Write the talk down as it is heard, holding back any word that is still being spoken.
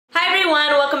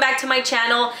everyone, welcome back to my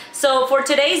channel. So for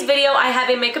today's video I have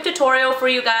a makeup tutorial for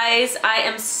you guys. I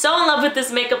am so in love with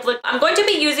this makeup look. I'm going to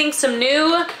be using some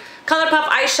new Colourpop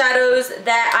eyeshadows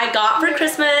that I got for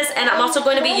Christmas, and I'm also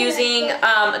going to be using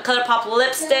a Colourpop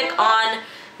lipstick on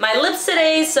my lips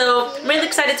today, so I'm really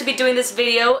excited to be doing this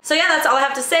video. So yeah, that's all I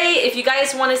have to say. If you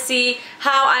guys want to see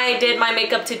how I did my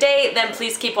makeup today, then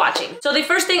please keep watching. So the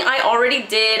first thing I already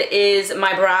did is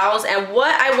my brows, and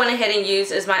what I went ahead and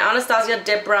used is my Anastasia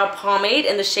Dip Brow Pomade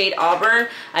in the shade Auburn.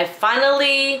 I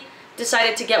finally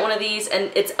decided to get one of these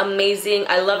and it's amazing.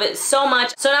 I love it so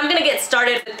much. So now I'm gonna get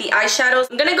started with the eyeshadows.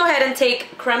 I'm gonna go ahead and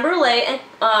take Creme Brulee and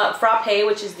Frappe,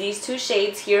 which is these two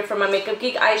shades here for my Makeup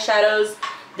Geek eyeshadows.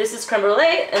 This is Creme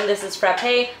Brulee and this is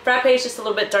Frappe. Frappe is just a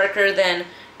little bit darker than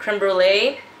Creme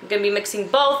Brulee. I'm going to be mixing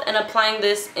both and applying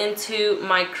this into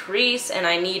my crease, and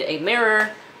I need a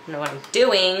mirror. I know what I'm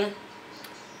doing.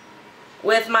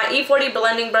 With my E40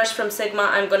 blending brush from Sigma,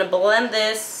 I'm going to blend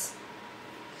this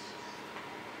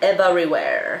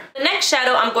everywhere. The next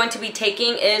shadow I'm going to be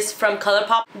taking is from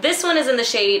Colourpop. This one is in the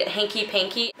shade Hanky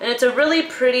Panky, and it's a really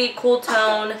pretty cool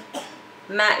tone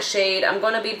matte shade. I'm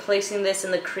going to be placing this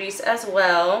in the crease as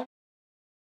well.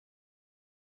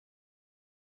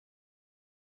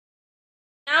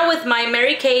 Now with my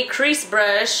Mary Kay crease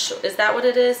brush, is that what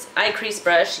it is? Eye crease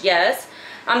brush, yes.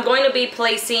 I'm going to be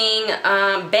placing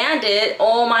Bandit.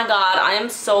 Oh my god, I am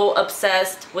so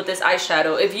obsessed with this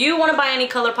eyeshadow. If you want to buy any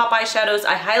Colourpop eyeshadows,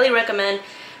 I highly recommend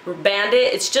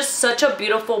Bandit. It's just such a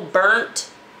beautiful burnt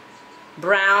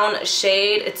brown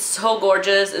shade. It's so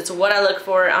gorgeous. It's what I look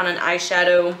for on an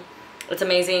eyeshadow. It's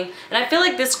amazing. And I feel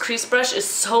like this crease brush is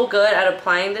so good at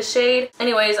applying the shade.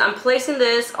 Anyways, I'm placing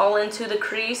this all into the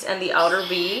crease and the outer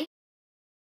V.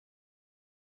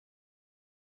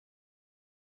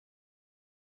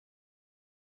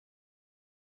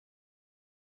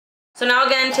 So now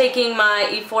again, taking my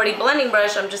E40 blending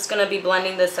brush, I'm just going to be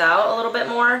blending this out a little bit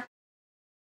more.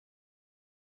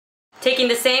 Taking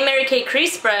the same Mary Kay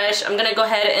crease brush, I'm going to go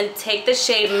ahead and take the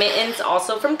shade Mittens,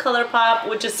 also from Colourpop,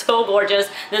 which is so gorgeous.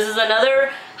 This is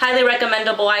another highly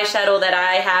recommendable eyeshadow that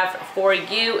I have for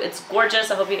you. It's gorgeous.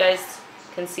 I hope you guys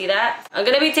can see that. I'm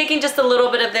going to be taking just a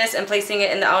little bit of this and placing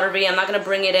it in the outer V. I'm not going to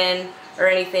bring it in or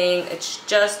anything. It's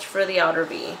just for the outer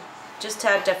V, just to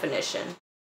add definition.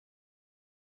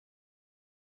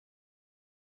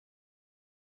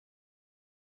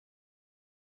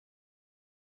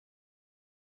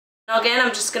 Now again, I'm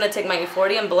just going to take my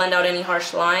E40 and blend out any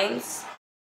harsh lines.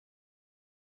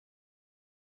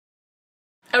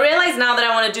 I realize now that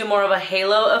I want to do more of a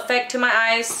halo effect to my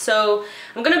eyes, so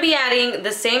I'm going to be adding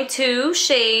the same two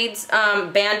shades,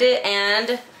 Bandit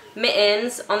and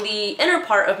Mittens, on the inner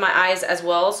part of my eyes as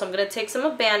well. So I'm going to take some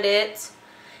of Bandit,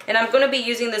 and I'm going to be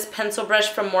using this pencil brush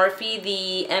from Morphe,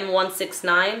 the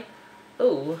M169.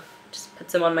 Ooh, just put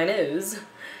some on my nose.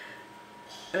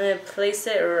 I'm going to place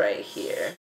it right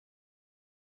here.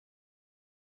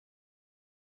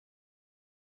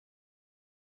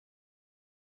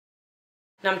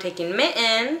 Now I'm taking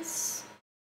Mittens,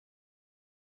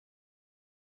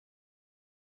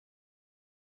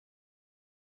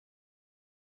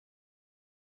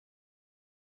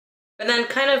 and then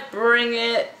kind of bring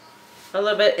it a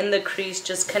little bit in the crease,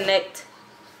 just connect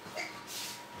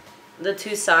the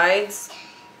two sides.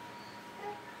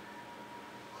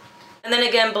 And then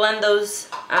again, blend those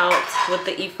out with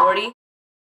the E40.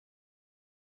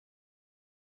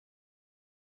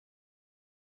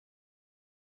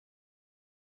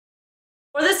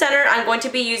 For the center, I'm going to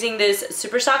be using this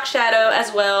Super Sock shadow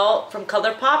as well from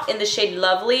Colourpop in the shade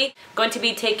Lovely. I'm going to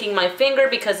be taking my finger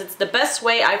because it's the best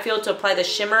way I feel to apply the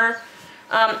shimmer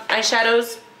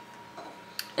eyeshadows.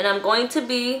 And I'm going to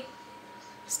be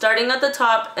starting at the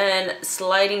top and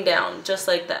sliding down just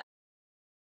like that.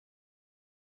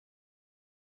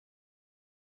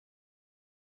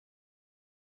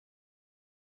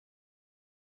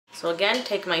 So again,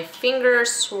 take my finger,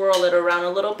 swirl it around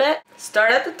a little bit,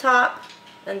 start at the top,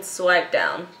 and swipe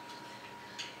down.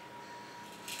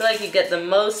 I feel like you get the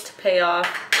most payoff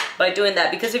by doing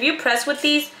that, because if you press with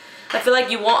these, I feel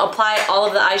like you won't apply all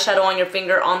of the eyeshadow on your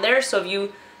finger on there. So if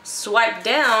you swipe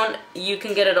down, you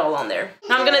can get it all on there.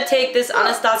 Now I'm going to take this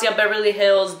Anastasia Beverly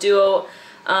Hills Duo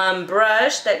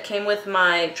brush that came with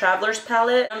my Traveler's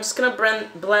palette. I'm just going to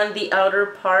blend the outer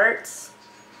parts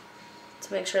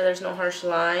to make sure there's no harsh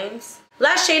lines.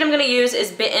 Last shade I'm going to use is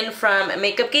Bitten from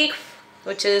Makeup Geek,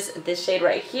 which is this shade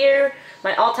right here.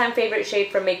 My all-time favorite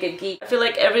shade from Makeup Geek. I feel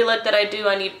like every look that I do,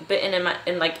 I need Bitten in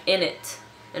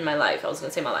my life. I was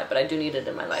gonna say my life, but I do need it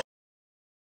in my life.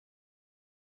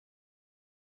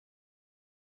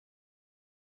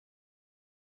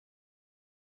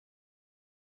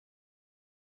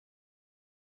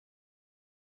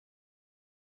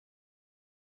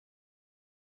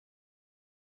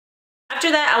 After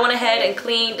that, I went ahead and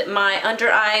cleaned my under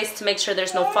eyes to make sure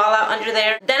there's no fallout under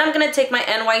there. Then I'm going to take my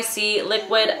NYC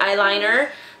liquid eyeliner.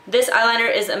 This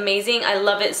eyeliner is amazing. I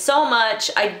love it so much.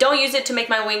 I don't use it to make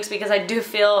my wings because I do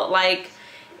feel like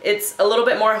it's a little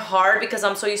bit more hard because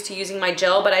I'm so used to using my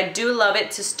gel, but I do love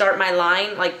it to start my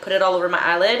line, like put it all over my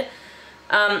eyelid.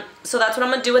 So that's what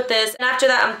I'm going to do with this. And after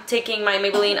that, I'm taking my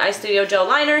Maybelline Eye Studio Gel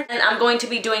Liner, and I'm going to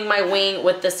be doing my wing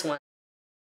with this one.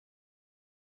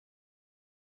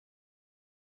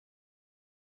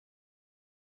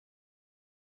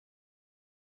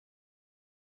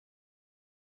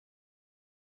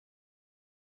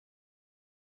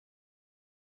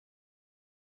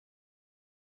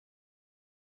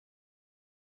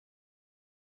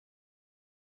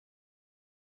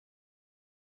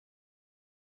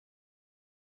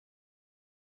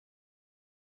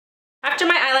 After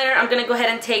my eyeliner, I'm going to go ahead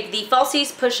and take the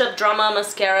Falsies Push-Up Drama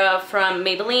Mascara from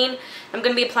Maybelline. I'm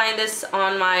going to be applying this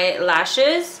on my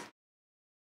lashes.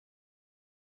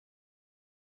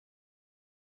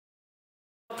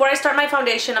 Before I start my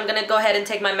foundation, I'm going to go ahead and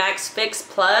take my MAC Fix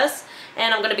Plus,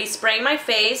 and I'm going to be spraying my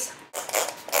face.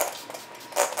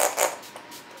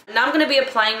 Now I'm going to be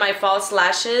applying my false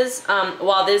lashes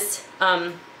while this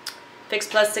Fix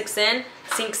Plus sinks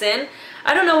in.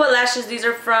 I don't know what lashes these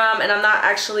are from, and I'm not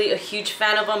actually a huge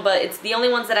fan of them, but it's the only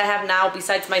ones that I have now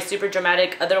besides my super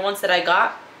dramatic other ones that I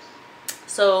got.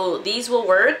 So these will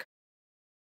work.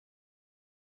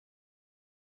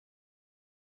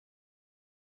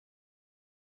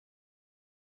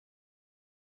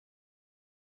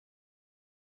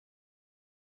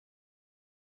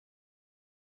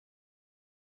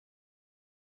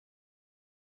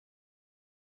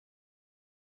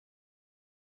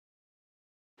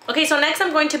 Okay, so next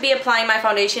I'm going to be applying my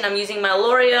foundation. I'm using my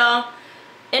Loreal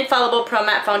Infallible Pro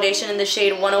Matte Foundation in the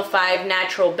shade 105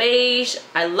 Natural Beige.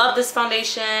 I love this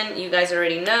foundation. You guys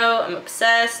already know. I'm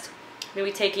obsessed. I'm going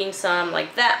to be taking some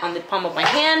like that on the palm of my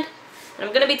hand. And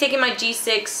I'm going to be taking my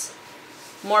G6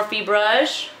 Morphe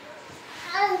brush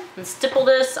and stipple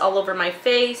this all over my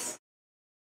face.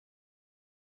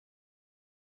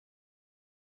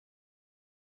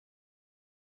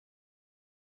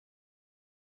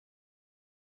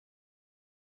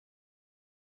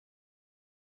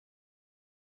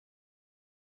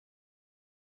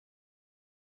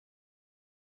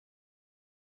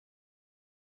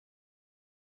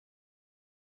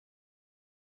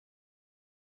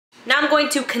 Now I'm going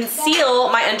to conceal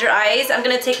my under eyes. I'm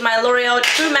going to take my L'Oreal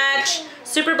True Match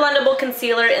Super Blendable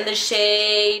Concealer in the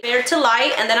shade Fair to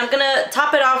Light, and then I'm going to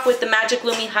top it off with the Magic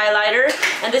Lumi Highlighter,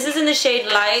 and this is in the shade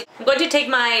Light. I'm going to take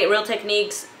my Real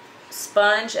Techniques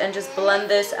sponge and just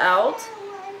blend this out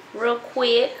real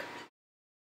quick.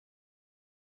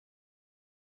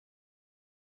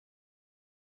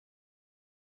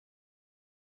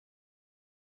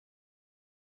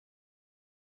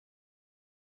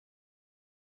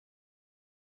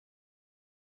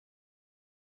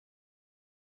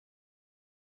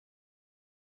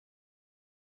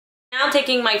 Now I'm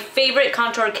taking my favorite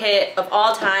contour kit of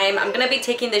all time. I'm going to be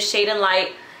taking the Shade and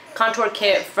Light contour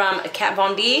kit from Kat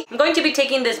Von D. I'm going to be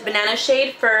taking this banana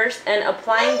shade first and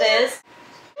applying this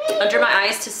under my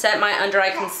eyes to set my under eye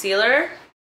concealer.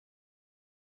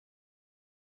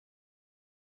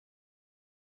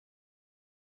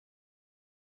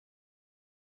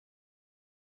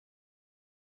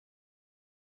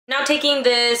 Now taking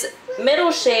this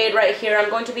middle shade right here, I'm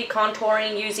going to be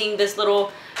contouring using this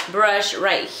little brush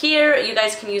right here. You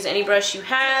guys can use any brush you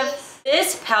have.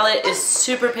 This palette is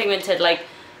super pigmented. Like,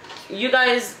 you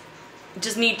guys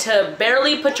just need to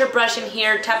barely put your brush in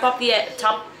here, tap off the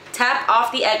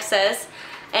excess,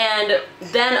 and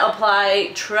then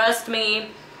apply. Trust me,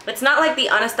 it's not like the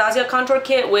Anastasia contour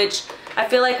kit, which I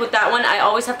feel like with that one I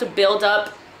always have to build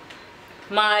up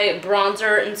my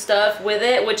bronzer and stuff with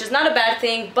it, which is not a bad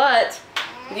thing, but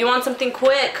if you want something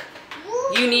quick,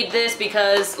 you need this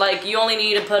because like you only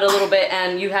need to put a little bit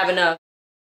and you have enough.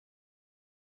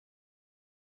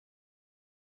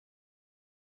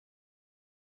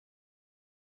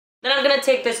 Then I'm going to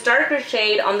take this darker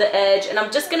shade on the edge, and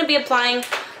I'm just going to be applying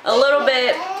a little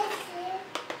bit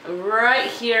right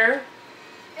here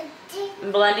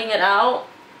and blending it out.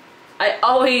 I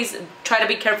always try to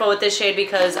be careful with this shade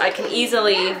because I can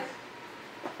easily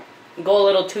go a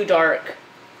little too dark.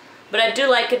 But I do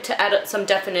like it to add some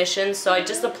definition, so I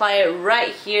just apply it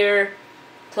right here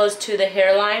close to the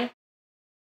hairline.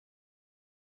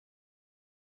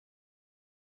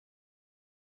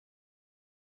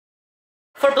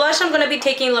 For blush, I'm going to be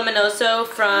taking Luminoso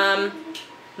from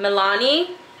Milani.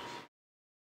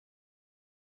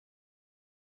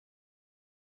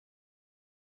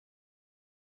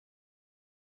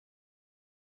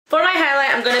 For my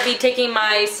highlight, I'm going to be taking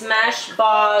my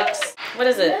Smashbox, what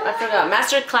is it? I forgot.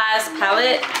 Masterclass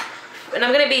palette. And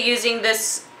I'm going to be using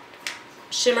this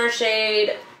shimmer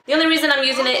shade. The only reason I'm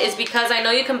using it is because I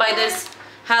know you can buy this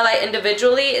highlight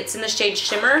individually. It's in the shade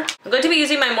Shimmer. I'm going to be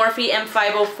using my Morphe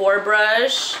M504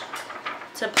 brush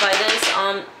to apply this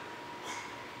on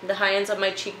the high ends of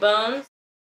my cheekbones.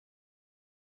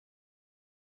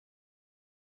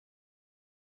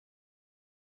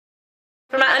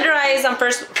 For my under eyes, I'm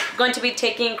first going to be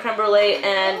taking Creme Brulee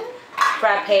and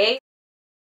Frappe.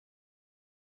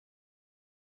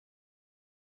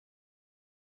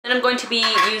 Then I'm going to be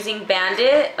using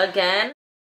Bandit again.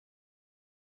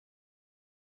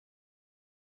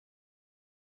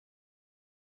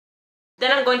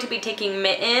 Then I'm going to be taking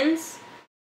Mittens.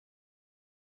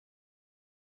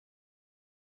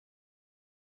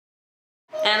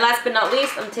 And last but not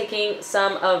least, I'm taking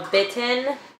some of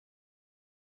Bitten.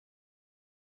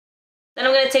 Then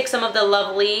I'm going to take some of the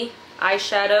Lovely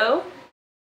eyeshadow.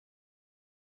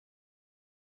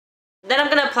 Then I'm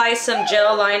going to apply some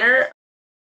gel liner.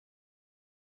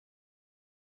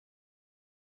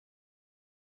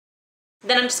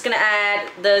 Then I'm just going to add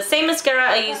the same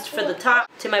mascara I used for the top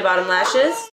to my bottom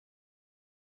lashes.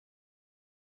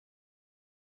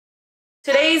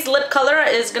 Today's lip color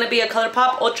is going to be a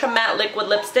Colourpop Ultra Matte Liquid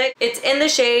Lipstick. It's in the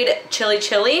shade Chili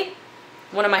Chili.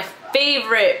 One of my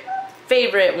favorite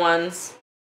ones.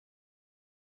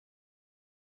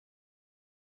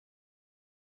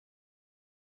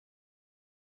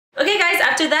 Okay guys,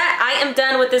 after that, I am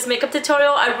done with this makeup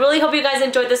tutorial. I really hope you guys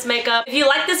enjoyed this makeup. If you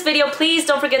like this video, please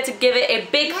don't forget to give it a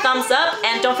big thumbs up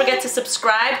and don't forget to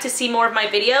subscribe to see more of my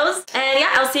videos. And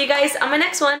yeah, I'll see you guys on my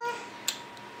next one.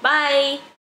 Bye!